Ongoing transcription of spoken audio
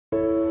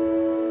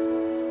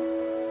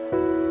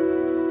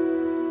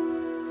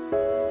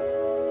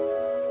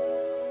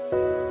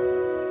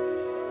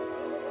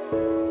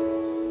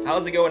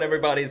How's it going,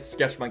 everybody? It's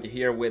Sketch Monkey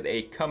here with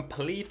a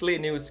completely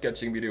new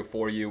sketching video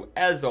for you.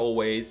 As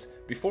always,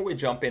 before we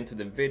jump into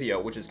the video,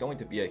 which is going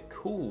to be a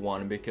cool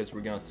one because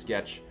we're going to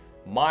sketch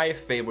my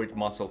favorite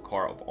muscle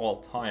car of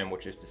all time,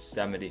 which is the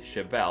 70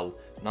 Chevelle,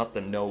 not the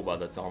Nova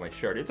that's on my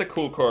shirt. It's a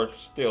cool car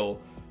still,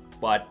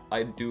 but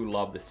I do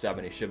love the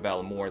 70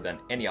 Chevelle more than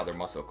any other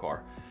muscle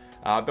car.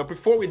 But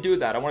before we do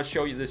that, I want to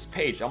show you this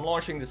page. I'm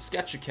launching the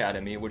Sketch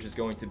Academy, which is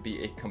going to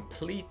be a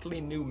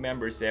completely new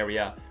members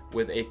area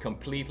with a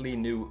completely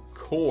new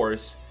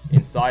course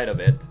inside of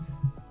it.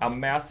 A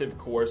massive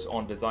course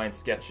on design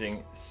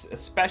sketching,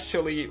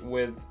 especially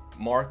with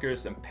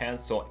markers and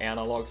pencil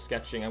analog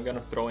sketching. I'm going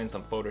to throw in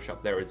some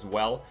Photoshop there as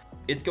well.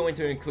 It's going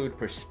to include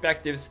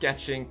perspective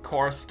sketching,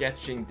 car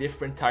sketching,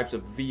 different types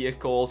of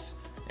vehicles,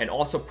 and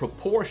also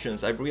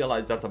proportions. I've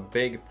realized that's a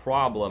big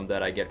problem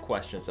that I get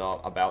questions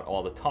about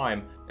all the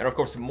time. And of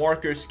course,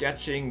 marker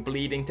sketching,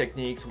 bleeding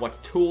techniques,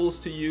 what tools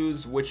to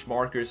use, which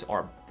markers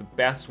are the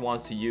best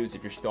ones to use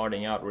if you're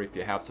starting out or if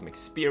you have some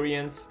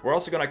experience. We're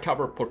also going to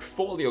cover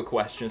portfolio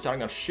questions. I'm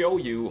going to show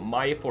you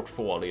my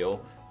portfolio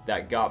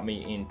that got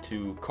me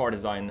into car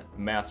design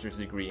master's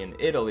degree in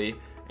Italy,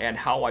 and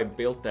how I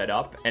built that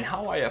up and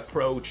how I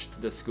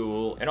approached the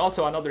school. And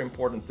also another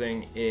important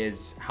thing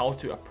is how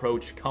to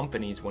approach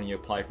companies when you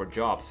apply for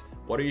jobs.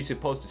 What are you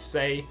supposed to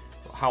say?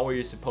 How are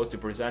you supposed to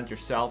present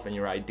yourself and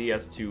your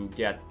ideas to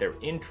get their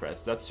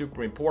interest? That's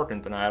super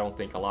important, and I don't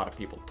think a lot of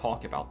people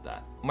talk about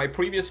that. My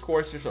previous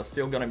courses are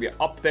still gonna be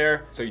up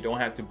there, so you don't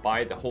have to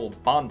buy the whole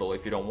bundle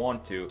if you don't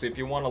want to. So if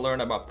you want to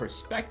learn about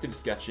perspective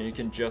sketching, you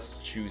can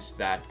just choose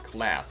that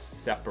class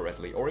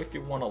separately. Or if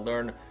you want to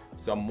learn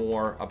some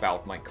more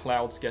about my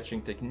cloud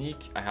sketching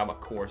technique, I have a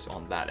course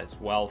on that as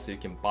well, so you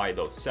can buy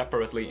those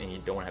separately and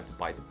you don't have to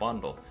buy the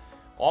bundle.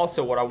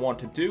 Also, what I want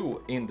to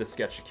do in the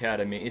Sketch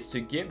Academy is to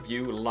give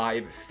you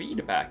live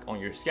feedback on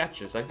your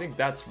sketches. I think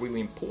that's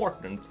really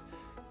important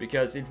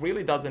because it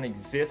really doesn't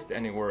exist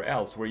anywhere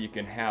else where you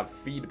can have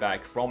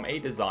feedback from a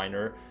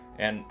designer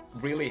and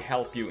really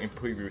help you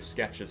improve your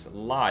sketches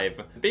live.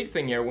 The big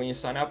thing here, when you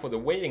sign up for the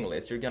waiting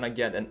list, you're gonna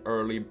get an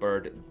early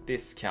bird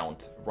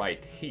discount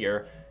right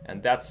here.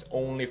 And that's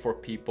only for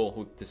people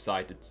who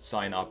decide to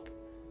sign up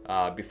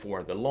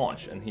before the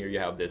launch. And here you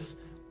have this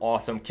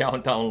awesome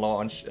countdown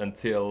launch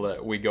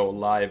until we go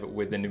live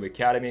with the new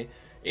academy.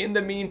 In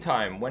the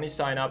meantime, when you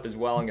sign up as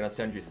well, I'm gonna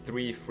send you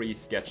 3 free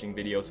sketching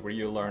videos where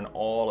you learn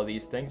all of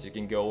these things. You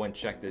can go and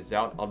check this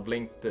out. I'll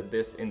link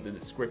this in the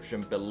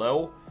description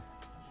below.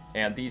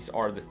 And these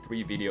are the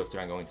 3 videos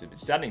that I'm going to be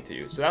sending to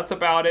you. So that's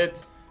about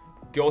it.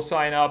 Go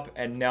sign up,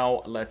 and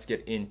now let's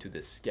get into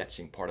the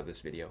sketching part of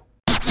this video.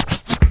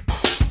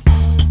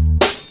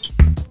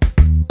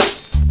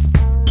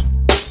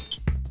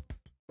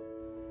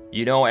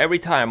 You know, every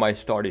time I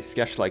start a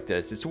sketch like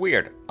this, it's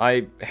weird.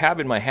 I have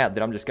in my head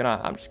that I'm just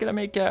gonna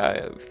make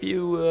a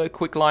few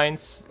quick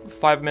lines,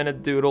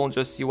 5-minute doodle, and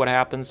just see what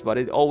happens. But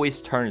it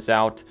always turns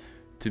out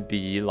to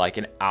be like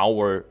an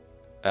hour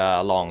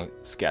long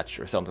sketch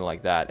or something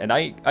like that. And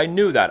I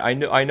knew that.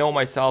 I know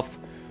myself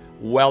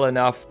well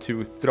enough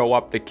to throw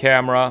up the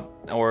camera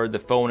or the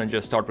phone and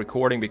just start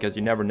recording, because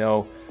you never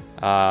know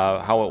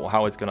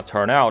how it's gonna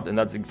turn out. And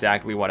that's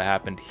exactly what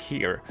happened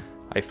here.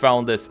 I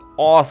found this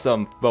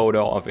awesome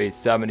photo of a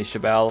 70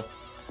 Chevelle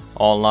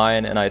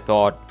online, and I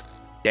thought,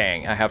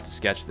 dang, I have to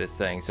sketch this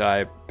thing. So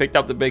I picked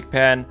up the big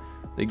pen,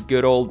 the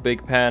good old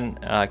big pen,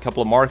 a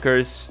couple of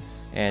markers,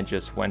 and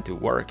just went to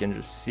work and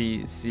just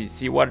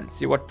see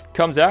what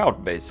comes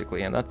out,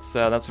 basically. And that's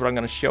what I'm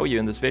gonna show you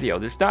in this video.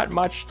 There's not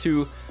much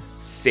to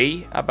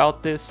say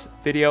about this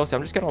video, so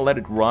I'm just gonna let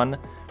it run,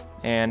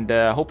 and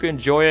hope you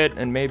enjoy it,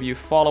 and maybe you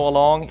follow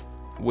along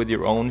with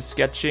your own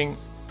sketching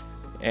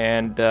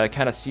and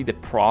kind of see the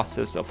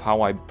process of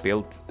how I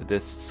built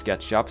this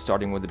sketch up,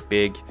 starting with the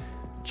big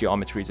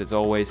geometries as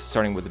always,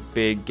 starting with the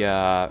big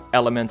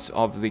elements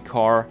of the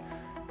car,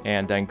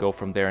 and then go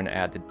from there and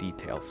add the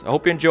details. I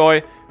hope you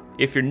enjoy.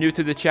 If you're new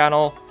to the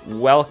channel,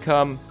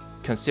 welcome.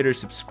 Consider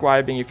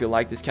subscribing if you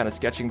like this kind of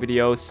sketching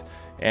videos.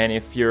 And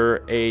if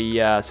you're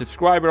a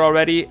subscriber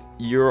already,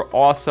 you're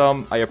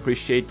awesome. I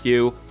appreciate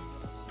you.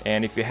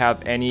 And if you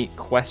have any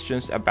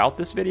questions about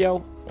this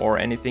video or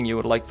anything you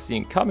would like to see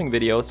in coming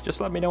videos,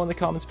 just let me know in the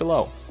comments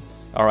below.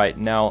 All right,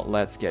 now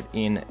let's get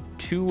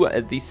into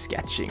the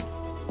sketching.